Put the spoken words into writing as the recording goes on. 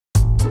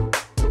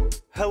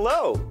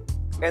Hello,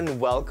 and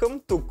welcome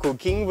to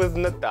Cooking with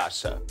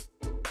Natasha.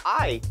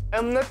 I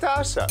am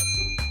Natasha.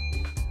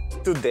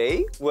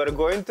 Today, we're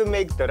going to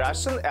make the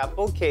Russian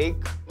apple cake,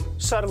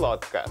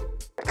 Sharlotka.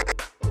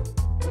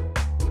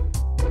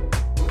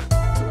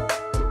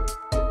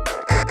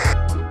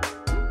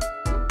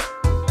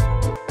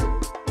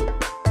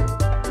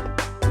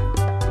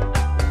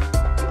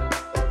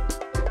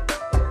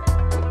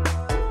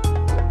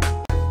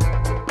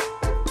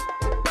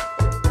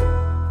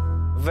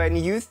 When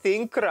you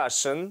think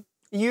Russian,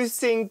 you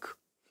think,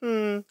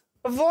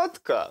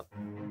 vodka.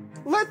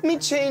 Let me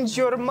change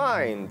your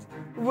mind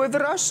with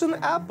Russian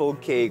apple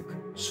cake,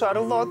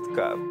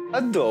 Sharlotka,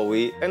 a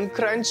doughy and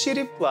crunchy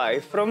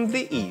reply from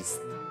the East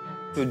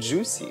to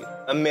juicy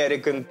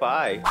American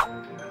pie.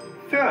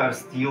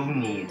 First, you'll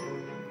need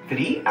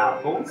 3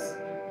 apples,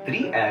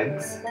 3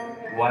 eggs,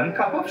 1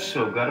 cup of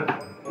sugar,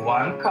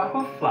 1 cup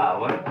of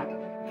flour,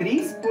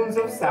 3 spoons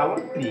of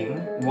sour cream,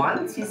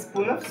 1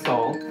 teaspoon of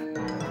salt,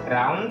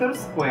 round or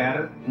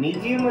square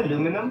medium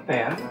aluminum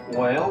pan,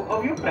 oil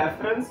of your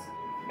preference,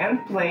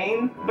 and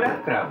plain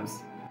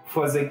breadcrumbs.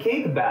 For the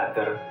cake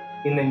batter,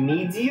 in a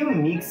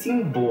medium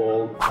mixing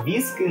bowl,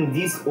 whisk in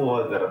this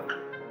order: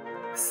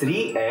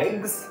 3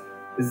 eggs,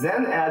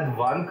 then add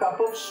 1 cup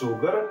of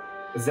sugar,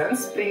 then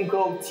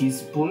sprinkle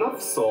teaspoon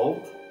of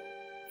salt,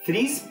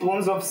 3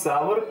 spoons of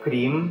sour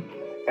cream,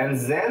 and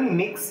then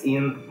mix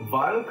in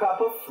 1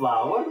 cup of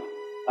flour,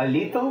 a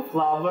little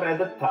flour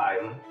at a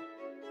time.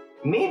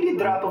 Maybe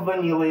drop of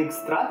vanilla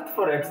extract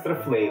for extra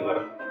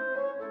flavor.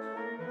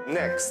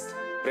 Next,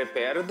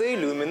 prepare the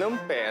aluminum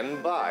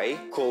pan by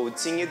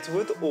coating it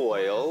with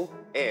oil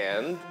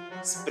and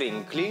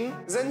sprinkling,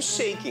 then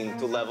shaking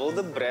to level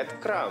the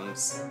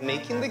breadcrumbs,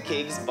 making the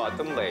cake's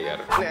bottom layer.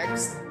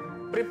 Next,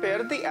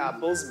 prepare the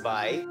apples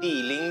by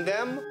peeling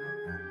them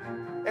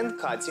and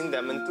cutting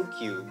them into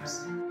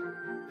cubes.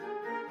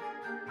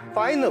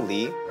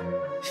 Finally,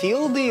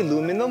 fill the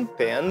aluminum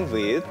pan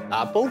with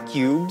apple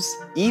cubes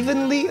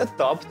evenly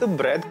atop the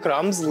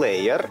breadcrumbs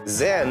layer,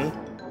 then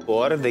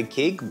pour the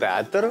cake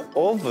batter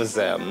over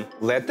them.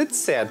 Let it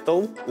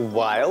settle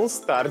while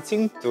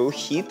starting to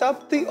heat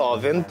up the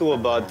oven to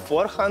about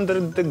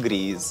 400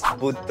 degrees.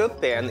 Put the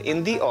pan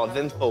in the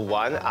oven for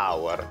 1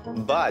 hour,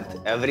 but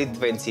every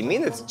 20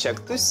 minutes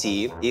check to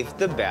see if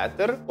the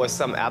batter or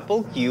some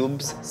apple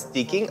cubes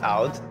sticking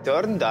out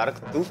turn dark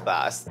too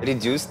fast.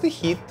 Reduce the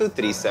heat to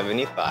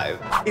 375.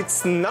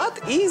 It's not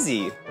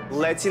easy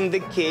letting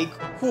the cake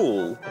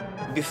cool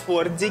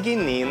before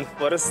digging in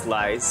for a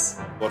slice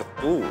or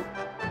two.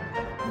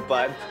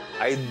 But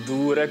I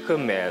do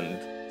recommend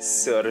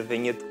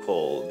serving it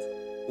cold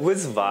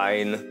with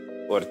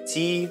wine or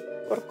tea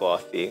or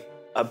coffee.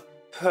 A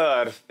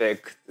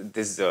perfect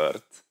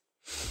dessert.